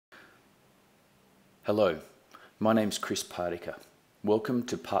Hello, my name's Chris Partyka. Welcome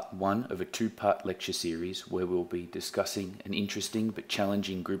to part one of a two-part lecture series where we'll be discussing an interesting but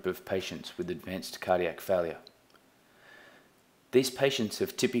challenging group of patients with advanced cardiac failure. These patients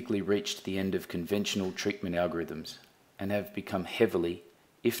have typically reached the end of conventional treatment algorithms and have become heavily,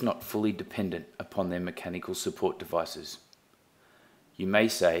 if not fully dependent upon their mechanical support devices. You may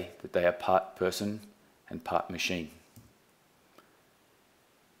say that they are part person and part machine.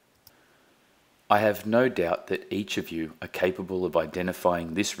 I have no doubt that each of you are capable of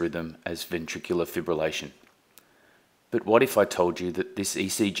identifying this rhythm as ventricular fibrillation. But what if I told you that this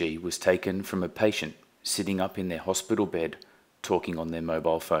ECG was taken from a patient sitting up in their hospital bed talking on their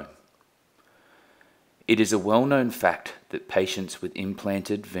mobile phone? It is a well-known fact that patients with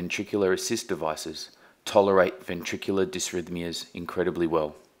implanted ventricular assist devices tolerate ventricular dysrhythmias incredibly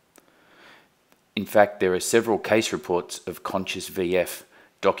well. In fact, there are several case reports of conscious VF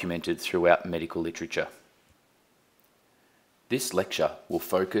documented throughout medical literature. This lecture will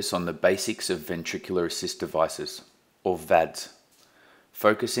focus on the basics of ventricular assist devices, or VADs,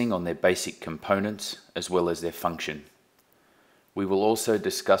 focusing on their basic components as well as their function. We will also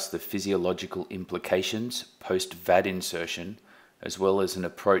discuss the physiological implications post-VAD insertion, as well as an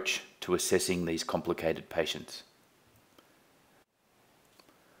approach to assessing these complicated patients.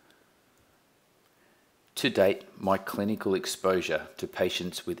 To date, my clinical exposure to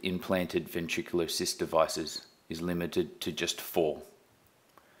patients with implanted ventricular assist devices is limited to just 4.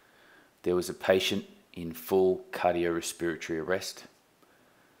 There was a patient in full cardiorespiratory arrest,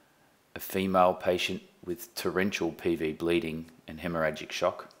 a female patient with torrential PV bleeding and hemorrhagic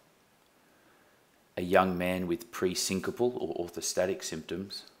shock, a young man with pre-syncopal or orthostatic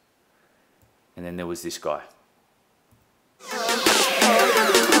symptoms, and then there was this guy.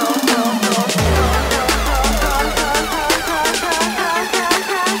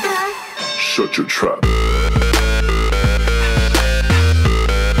 Shut your trap.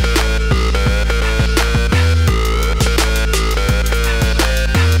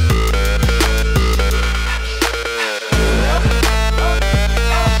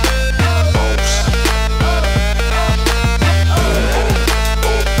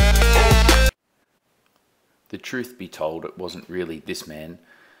 The truth be told, it wasn't really this man,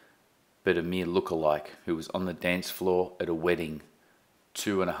 but a mere look-alike who was on the dance floor at a wedding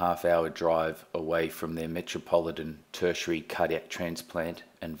 2.5-hour drive away from their metropolitan tertiary cardiac transplant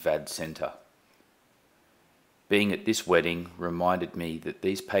and VAD centre. Being at this wedding reminded me that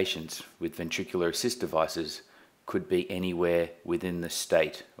these patients with ventricular assist devices could be anywhere within the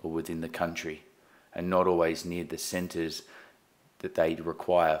state or within the country, and not always near the centres that they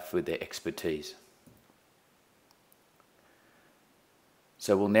require for their expertise.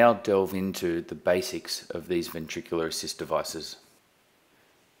 So we'll now delve into the basics of these ventricular assist devices.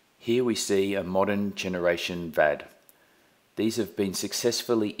 Here we see a modern generation VAD. These have been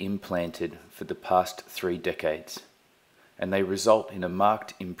successfully implanted for the past 3 decades, and they result in a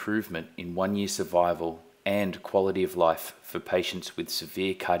marked improvement in 1-year survival and quality of life for patients with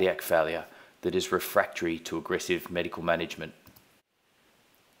severe cardiac failure that is refractory to aggressive medical management.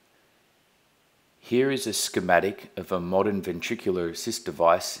 Here is a schematic of a modern ventricular assist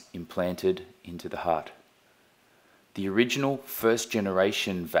device implanted into the heart. The original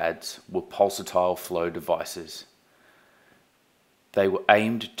first-generation VADs were pulsatile flow devices. They were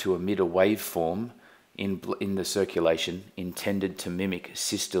aimed to emit a waveform in the circulation intended to mimic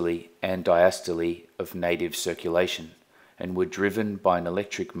systole and diastole of native circulation, and were driven by an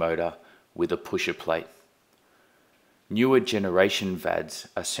electric motor with a pusher plate. Newer generation VADs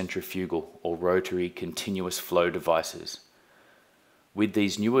are centrifugal or rotary continuous flow devices. With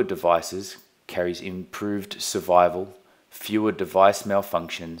these newer devices carries improved survival, fewer device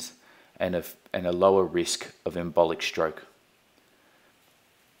malfunctions, and a lower risk of embolic stroke.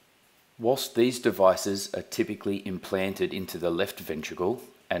 Whilst these devices are typically implanted into the left ventricle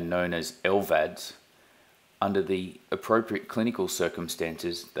and known as LVADs, under the appropriate clinical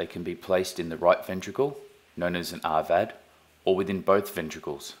circumstances, they can be placed in the right ventricle, known as an RVAD, or within both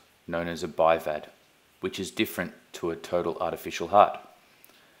ventricles, known as a BiVAD, which is different to a total artificial heart.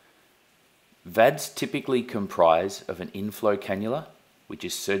 VADs typically comprise of an inflow cannula, which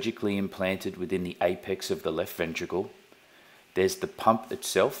is surgically implanted within the apex of the left ventricle. There's the pump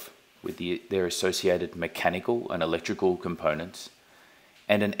itself, with their associated mechanical and electrical components,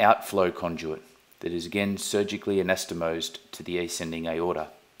 and an outflow conduit that is again surgically anastomosed to the ascending aorta.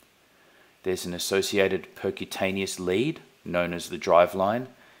 There's an associated percutaneous lead, known as the driveline,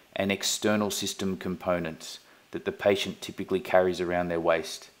 and external system components that the patient typically carries around their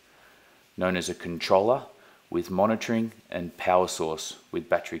waist, known as a controller with monitoring and power source with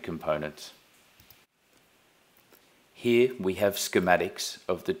battery components. Here we have schematics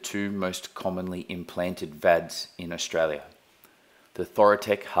of the two most commonly implanted VADs in Australia, the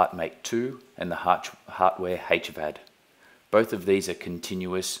Thoratec HeartMate 2 and the Heartwear HVAD. Both of these are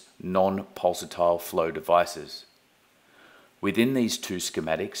continuous, non-pulsatile flow devices. Within these two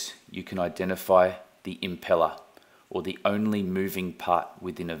schematics, you can identify the impeller, or the only moving part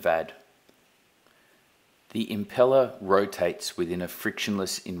within a VAD. The impeller rotates within a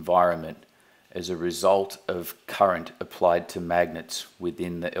frictionless environment as a result of current applied to magnets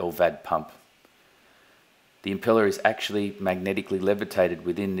within the LVAD pump. The impeller is actually magnetically levitated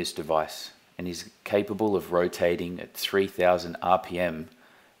within this device and is capable of rotating at 3000 RPM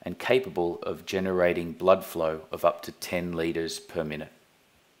and capable of generating blood flow of up to 10 liters per minute.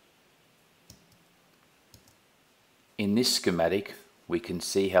 In this schematic, we can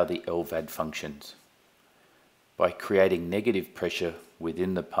see how the LVAD functions. By creating negative pressure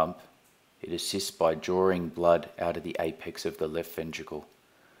within the pump, it assists by drawing blood out of the apex of the left ventricle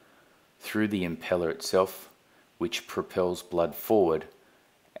through the impeller itself, which propels blood forward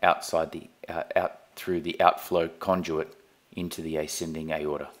outside through the outflow conduit into the ascending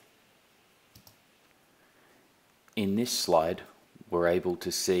aorta. In this slide, we're able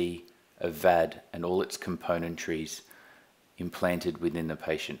to see a VAD and all its componentries implanted within the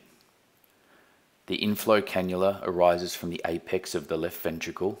patient. The inflow cannula arises from the apex of the left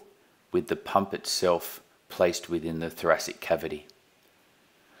ventricle, with the pump itself placed within the thoracic cavity.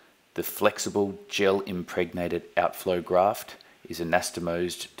 The flexible gel-impregnated outflow graft is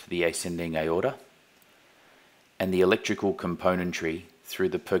anastomosed to the ascending aorta, and the electrical componentry through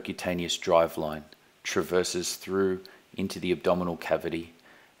the percutaneous drive line traverses through into the abdominal cavity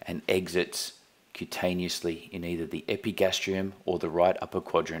and exits cutaneously in either the epigastrium or the right upper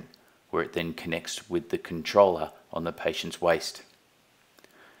quadrant, where it then connects with the controller on the patient's waist.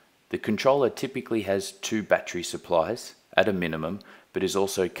 The controller typically has 2 battery supplies at a minimum, but is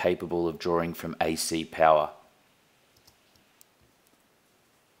also capable of drawing from AC power.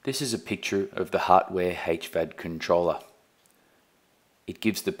 This is a picture of the Heartwear HVAD controller. It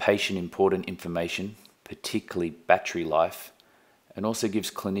gives the patient important information, particularly battery life, and also gives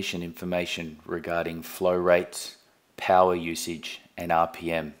clinician information regarding flow rates, power usage, and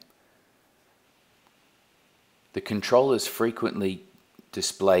RPM. The controllers frequently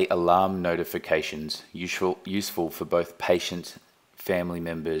display alarm notifications, useful for both patients, family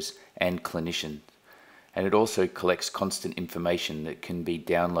members, and clinicians. And it also collects constant information that can be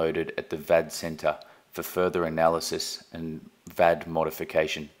downloaded at the VAD Center for further analysis and VAD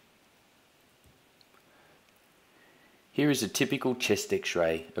modification. Here is a typical chest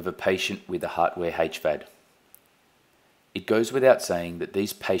X-ray of a patient with a Heartwear HVAD. It goes without saying that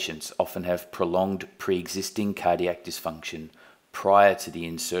these patients often have prolonged pre-existing cardiac dysfunction prior to the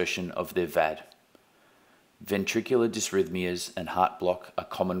insertion of their VAD. Ventricular dysrhythmias and heart block are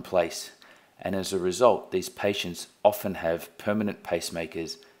commonplace, and as a result, these patients often have permanent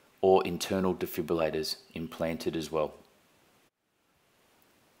pacemakers or internal defibrillators implanted as well.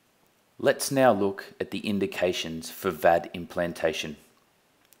 Let's now look at the indications for VAD implantation.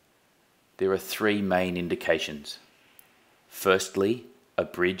 There are 3 main indications. Firstly, a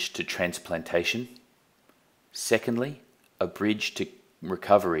bridge to transplantation. Secondly, a bridge to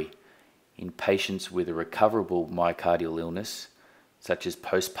recovery in patients with a recoverable myocardial illness, such as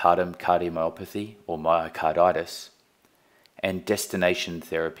postpartum cardiomyopathy or myocarditis, and destination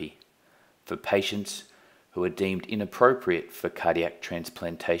therapy for patients who are deemed inappropriate for cardiac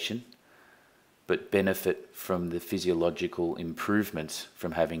transplantation but benefit from the physiological improvements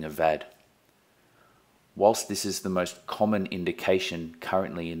from having a VAD. Whilst this is the most common indication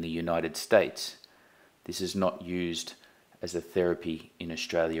currently in the United States, this is not used as a therapy in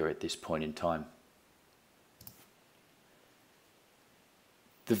Australia at this point in time.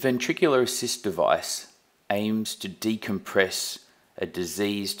 The ventricular assist device aims to decompress a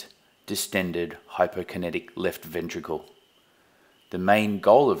diseased, distended, hypokinetic left ventricle. The main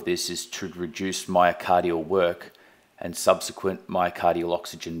goal of this is to reduce myocardial work and subsequent myocardial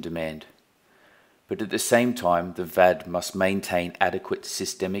oxygen demand. But at the same time, the VAD must maintain adequate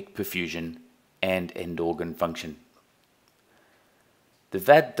systemic perfusion and end organ function. The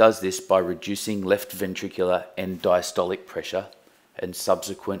VAD does this by reducing left ventricular end diastolic pressure and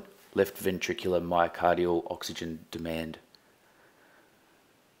subsequent left ventricular myocardial oxygen demand.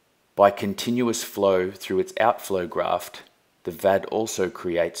 By continuous flow through its outflow graft, the VAD also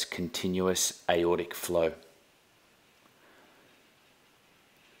creates continuous aortic flow.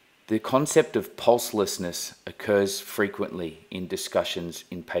 The concept of pulselessness occurs frequently in discussions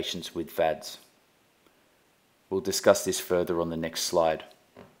in patients with VADs. We'll discuss this further on the next slide.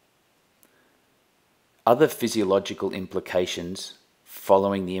 Other physiological implications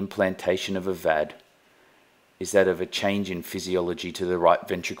following the implantation of a VAD is that of a change in physiology to the right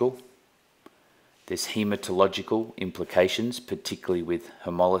ventricle. There's hematological implications, particularly with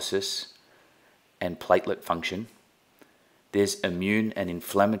hemolysis and platelet function. There's immune and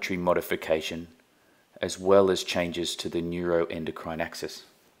inflammatory modification, as well as changes to the neuroendocrine axis.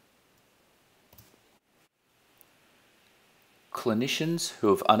 Clinicians who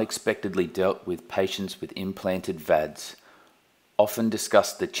have unexpectedly dealt with patients with implanted VADs often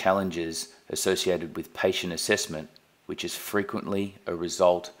discuss the challenges associated with patient assessment, which is frequently a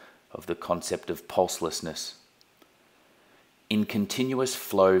result of the concept of pulselessness. In continuous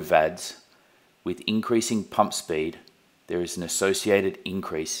flow VADs, with increasing pump speed, there is an associated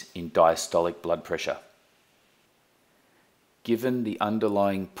increase in diastolic blood pressure. Given the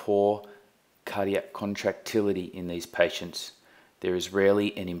underlying poor cardiac contractility in these patients, there is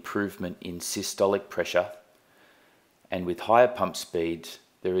rarely an improvement in systolic pressure, and with higher pump speeds,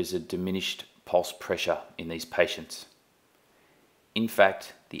 there is a diminished pulse pressure in these patients. In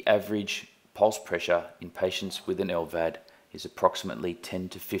fact, the average pulse pressure in patients with an LVAD is approximately 10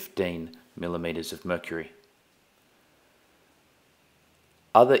 to 15 millimeters of mercury.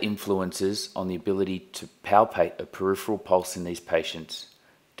 Other influences on the ability to palpate a peripheral pulse in these patients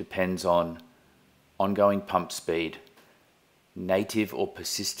depends on ongoing pump speed, native or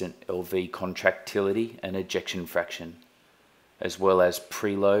persistent LV contractility and ejection fraction, as well as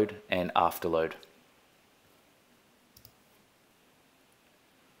preload and afterload.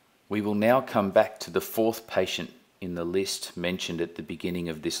 We will now come back to the fourth patient in the list mentioned at the beginning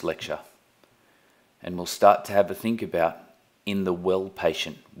of this lecture, and we'll start to have a think about in the well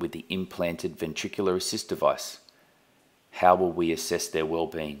patient with the implanted ventricular assist device. How will we assess their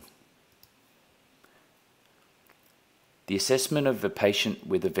well-being? The assessment of a patient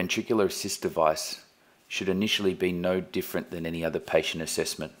with a ventricular assist device should initially be no different than any other patient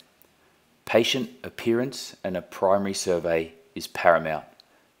assessment. Patient appearance and a primary survey is paramount.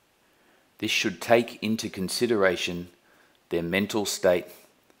 This should take into consideration their mental state,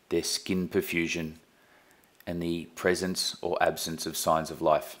 their skin perfusion, and the presence or absence of signs of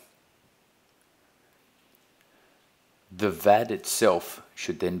life. The VAD itself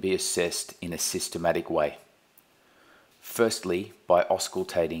should then be assessed in a systematic way. Firstly, by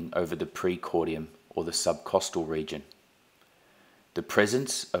auscultating over the precordium or the subcostal region. The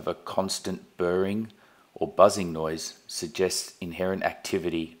presence of a constant burring or buzzing noise suggests inherent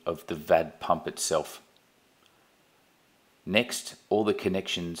activity of the VAD pump itself. Next, all the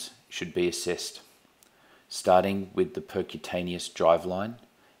connections should be assessed, starting with the percutaneous driveline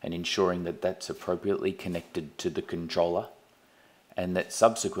and ensuring that that's appropriately connected to the controller, and that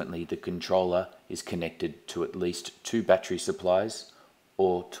subsequently the controller is connected to at least 2 battery supplies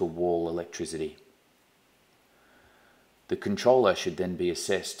or to wall electricity. The controller should then be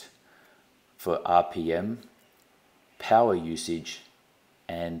assessed for RPM, power usage,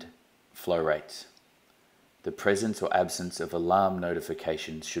 and flow rates. The presence or absence of alarm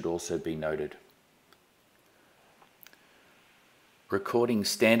notifications should also be noted. Recording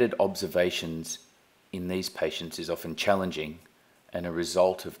standard observations in these patients is often challenging and a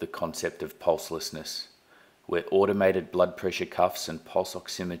result of the concept of pulselessness, where automated blood pressure cuffs and pulse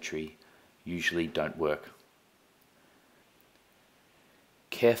oximetry usually don't work.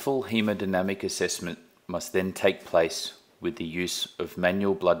 Careful hemodynamic assessment must then take place with the use of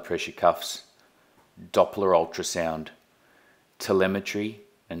manual blood pressure cuffs, Doppler ultrasound, telemetry,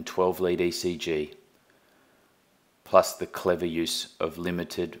 and 12-lead ECG, plus the clever use of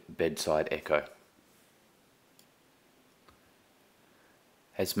limited bedside echo.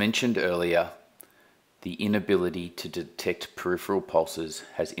 As mentioned earlier, the inability to detect peripheral pulses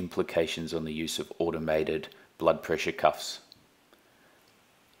has implications on the use of automated blood pressure cuffs.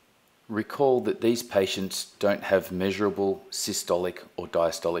 Recall that these patients don't have measurable systolic or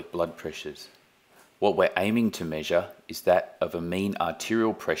diastolic blood pressures. What we're aiming to measure is that of a mean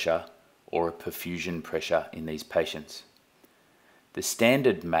arterial pressure or a perfusion pressure in these patients. The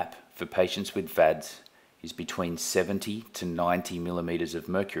standard map for patients with VADs is between 70 to 90 millimeters of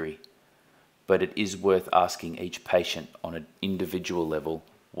mercury, but it is worth asking each patient on an individual level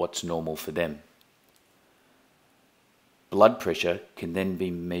what's normal for them. Blood pressure can then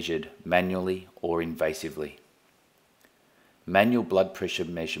be measured manually or invasively. Manual blood pressure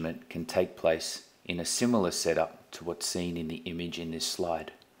measurement can take place in a similar setup to what's seen in the image in this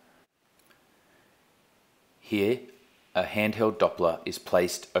slide. Here, a handheld Doppler is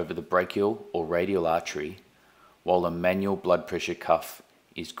placed over the brachial or radial artery, while a manual blood pressure cuff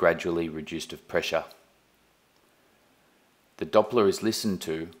is gradually reduced of pressure. The Doppler is listened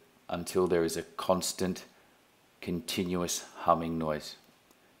to until there is a constant, continuous humming noise.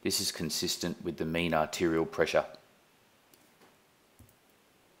 This is consistent with the mean arterial pressure.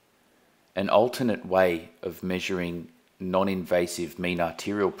 An alternate way of measuring non-invasive mean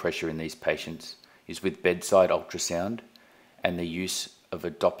arterial pressure in these patients is with bedside ultrasound and the use of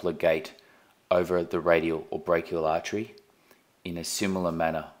a Doppler gate over the radial or brachial artery in a similar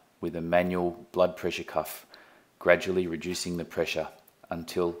manner, with a manual blood pressure cuff gradually reducing the pressure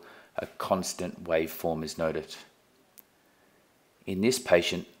until a constant waveform is noted. In this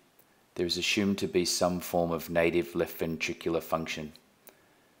patient, there is assumed to be some form of native left ventricular function,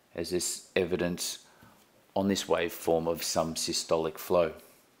 as this evidence on this waveform of some systolic flow.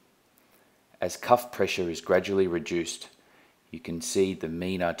 As cuff pressure is gradually reduced, you can see the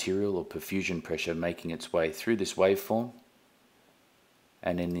mean arterial or perfusion pressure making its way through this waveform,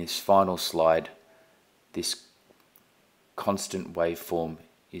 and in this final slide, this constant waveform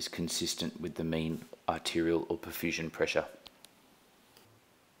is consistent with the mean arterial or perfusion pressure.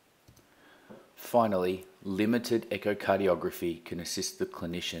 Finally, limited echocardiography can assist the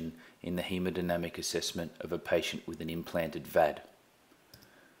clinician in the hemodynamic assessment of a patient with an implanted VAD.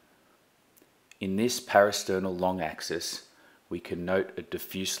 In this parasternal long axis, we can note a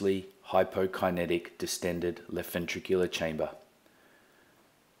diffusely hypokinetic distended left ventricular chamber.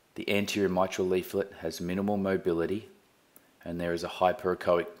 The anterior mitral leaflet has minimal mobility, and there is a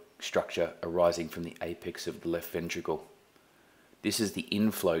hyperechoic structure arising from the apex of the left ventricle. This is the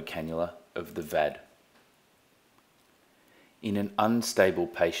inflow cannula of the VAD. In an unstable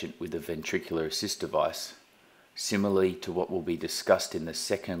patient with a ventricular assist device, similarly to what will be discussed in the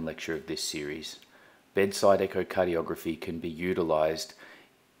second lecture of this series, bedside echocardiography can be utilized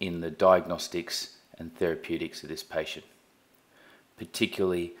in the diagnostics and therapeutics of this patient,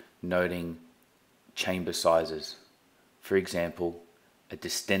 particularly noting chamber sizes. For example, a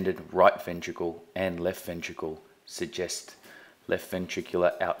distended right ventricle and left ventricle suggest left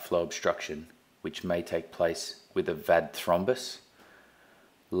ventricular outflow obstruction, which may take place with a VAD thrombus.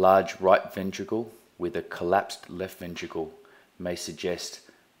 Large right ventricle with a collapsed left ventricle may suggest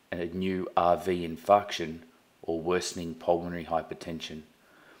a new RV infarction or worsening pulmonary hypertension,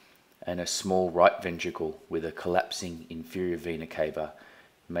 and a small right ventricle with a collapsing inferior vena cava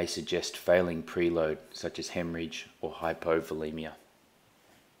may suggest failing preload such as hemorrhage or hypovolemia.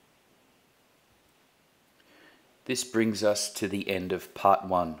 This brings us to the end of part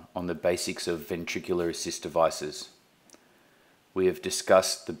 1 on the basics of ventricular assist devices. We have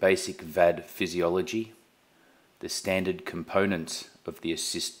discussed the basic VAD physiology, the standard components of the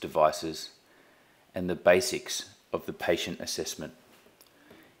assist devices, and the basics of the patient assessment.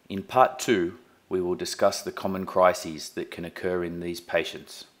 In part 2, we will discuss the common crises that can occur in these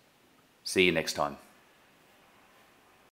patients. See you next time.